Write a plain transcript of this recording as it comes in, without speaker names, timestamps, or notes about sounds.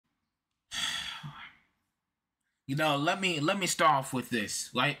let me start off with this,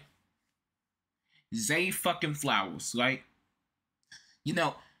 right? Zay fucking Flowers, right? You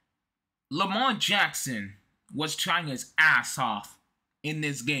know, Lamar Jackson was trying his ass off in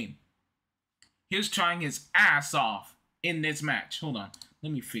this game. He was trying his ass off in this match. Hold on.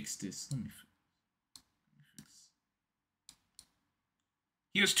 Let me fix this.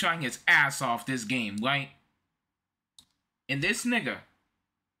 He was trying his ass off this game, right? And this nigga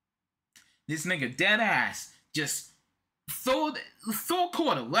dead ass, just throw a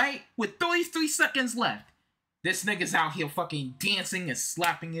quarter, right? With 33 seconds left. This nigga's out here fucking dancing and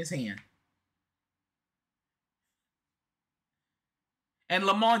slapping his hand. And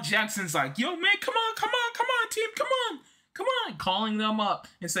Lamar Jackson's like, yo, man, come on, team, come on. Calling them up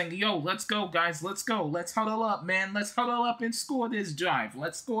and saying, yo, let's go, guys, let's go. Let's huddle up, man. Let's huddle up and score this drive.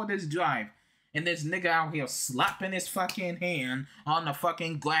 And this nigga out here slapping his fucking hand on the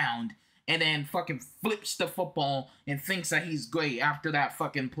fucking ground and then fucking flips the football and thinks that he's great after that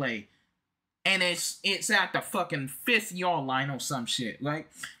fucking play. And it's at the fucking 5th-yard line or some shit, right?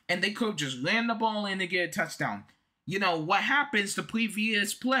 And they could just land the ball in and get a touchdown. You know, what happens the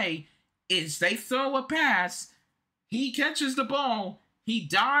previous play is they throw a pass, he catches the ball, he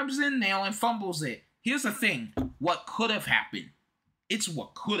dives in there and fumbles it. Here's the thing. What could have happened? It's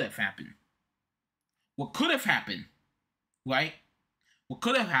what could have happened. What could have happened, right? What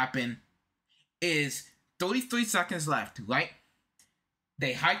could have happened is 33 seconds left, right?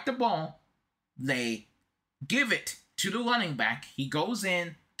 They hike the ball. They give it to the running back. He goes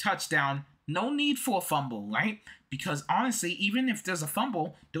in, touchdown. No need for a fumble, right? Because honestly, even if there's a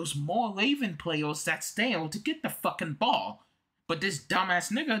fumble, there's more Raven players that's there to get the fucking ball. But this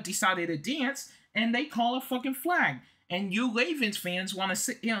dumbass nigga decided to dance, and they call a fucking flag. And you Ravens fans want to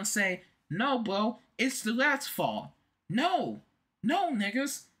sit here and say, no, bro, it's the ref's fault. No,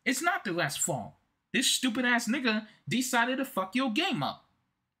 niggas, it's not the ref's fault. This stupid ass nigga decided to fuck your game up.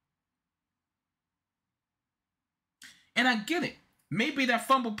 And I get it. Maybe that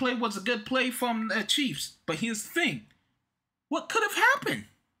fumble play was a good play from the Chiefs. But here's the thing. What could have happened?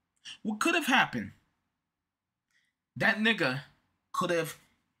 That nigga could have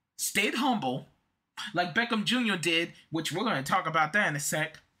stayed humble, like Beckham Jr. did, which we're going to talk about that in a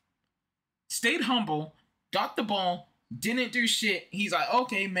sec. Stayed humble, got the ball, didn't do shit. He's like,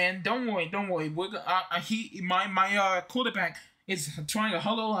 okay, man, don't worry. My quarterback is trying to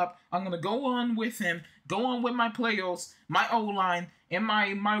huddle up. I'm going to go on with him, go on with my players, my O-line, and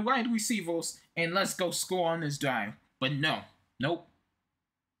my wide receivers, and let's go score on this drive. But nope.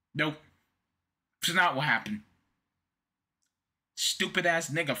 It's not what happened. Stupid ass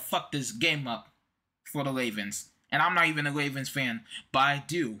nigga fucked this game up for the Ravens. And I'm not even a Ravens fan, but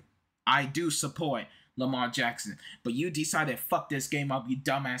I do support Lamar Jackson. But you decided to fuck this game up, you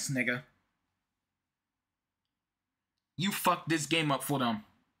dumbass nigga. You fucked this game up for them.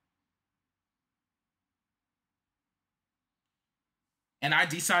 And I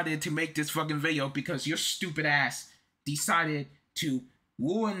decided to make this fucking video because your stupid ass decided to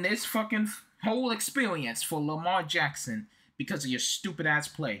ruin this fucking whole experience for Lamar Jackson because of your stupid ass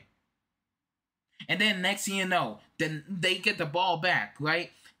play. And then next thing you know, then they get the ball back,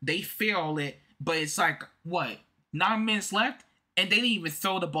 right? They fail it, but it's like, what, 9 minutes left? And they didn't even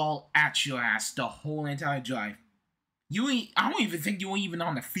throw the ball at your ass the whole entire drive. I don't even think you were even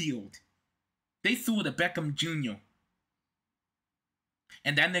on the field. They threw it to Beckham Jr.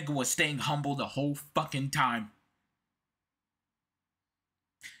 And that nigga was staying humble the whole fucking time.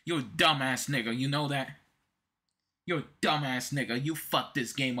 You're a dumbass nigga, you know that? You're a dumbass nigga. You fucked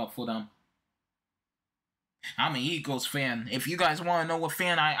this game up for them. I'm an Eagles fan. If you guys want to know what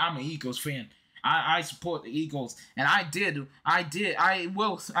fan I'm an Eagles fan. I support the Eagles. And I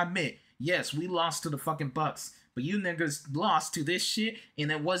will admit, yes, we lost to the fucking Bucks. But you niggas lost to this shit,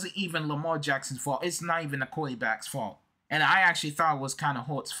 and it wasn't even Lamar Jackson's fault. It's not even the quarterback's fault. And I actually thought it was kind of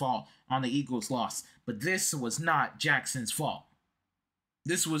Holt's fault on the Eagles' loss. But this was not Jackson's fault.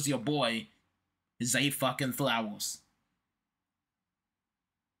 This was your boy, Zay fucking Flowers.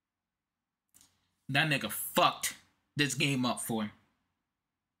 That nigga fucked this game up for him.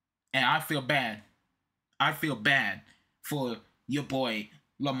 And I feel bad. I feel bad for your boy,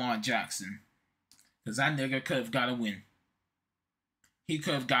 Lamar Jackson. Because that nigga could have got a win. He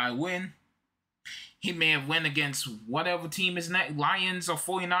could have got a win. He may have won against whatever team is next, Lions or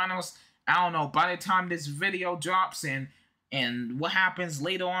 49ers. I don't know. By the time this video drops and what happens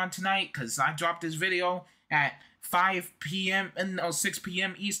later on tonight, because I dropped this video at 5 p.m. or 6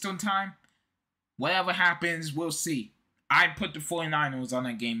 p.m. Eastern time. Whatever happens, we'll see. I put the 49ers on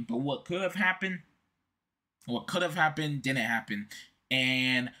that game, but what could have happened didn't happen.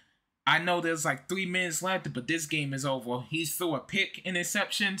 And I know there's like 3 minutes left, but this game is over. He threw a pick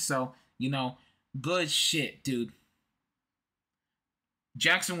interception, so good shit, dude.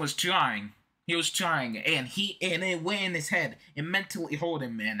 Jackson was trying. He was trying, and it went in his head. It mentally hold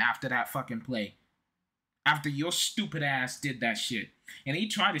him, man, after that fucking play. After your stupid ass did that shit. And he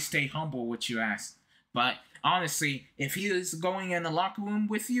tried to stay humble with your ass. But honestly, if he is going in the locker room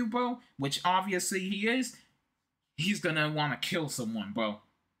with you, bro, which obviously he is, he's gonna want to kill someone, bro.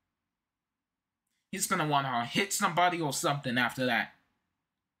 He's gonna want to hit somebody or something after that.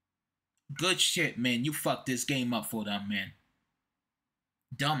 Good shit, man. You fucked this game up for them, man.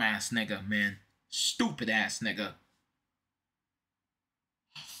 Dumbass nigga, man. Stupid ass nigga.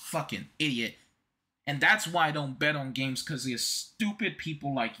 Fucking idiot. And that's why I don't bet on games, because there's stupid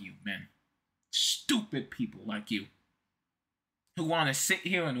people like you, man. Stupid people like you. Who want to sit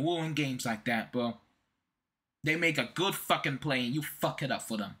here and ruin games like that, bro. They make a good fucking play and you fuck it up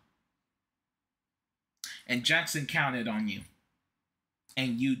for them. And Jackson counted on you.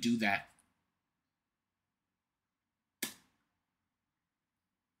 And you do that.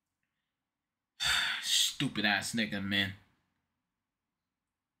 Stupid ass nigga, man.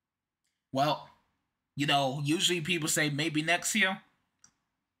 Well, usually people say maybe next year.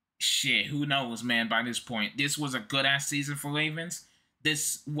 Shit, who knows, man, by this point. This was a good ass season for Ravens.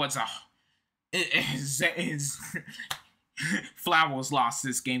 This was Flowers lost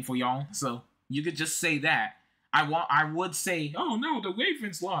this game for y'all, so you could just say that. I would say, oh no, the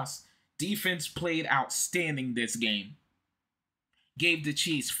Ravens lost. Defense played outstanding this game. Gave the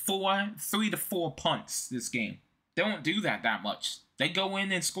Chiefs 3 to 4 punts this game. They don't do that much. They go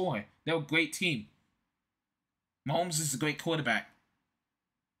in and score. They're a great team. Mahomes is a great quarterback.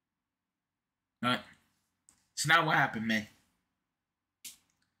 Alright. So now what happened, man?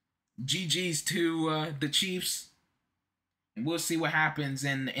 GG's to the Chiefs. And we'll see what happens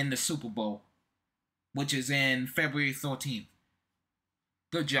in the Super Bowl, which is in February 13th.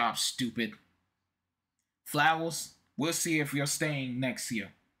 Good job, stupid. Flowers, we'll see if you're staying next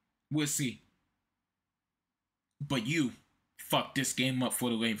year. We'll see. But you fucked this game up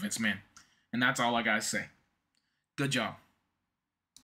for the Ravens, man. And that's all I gotta say. Good job.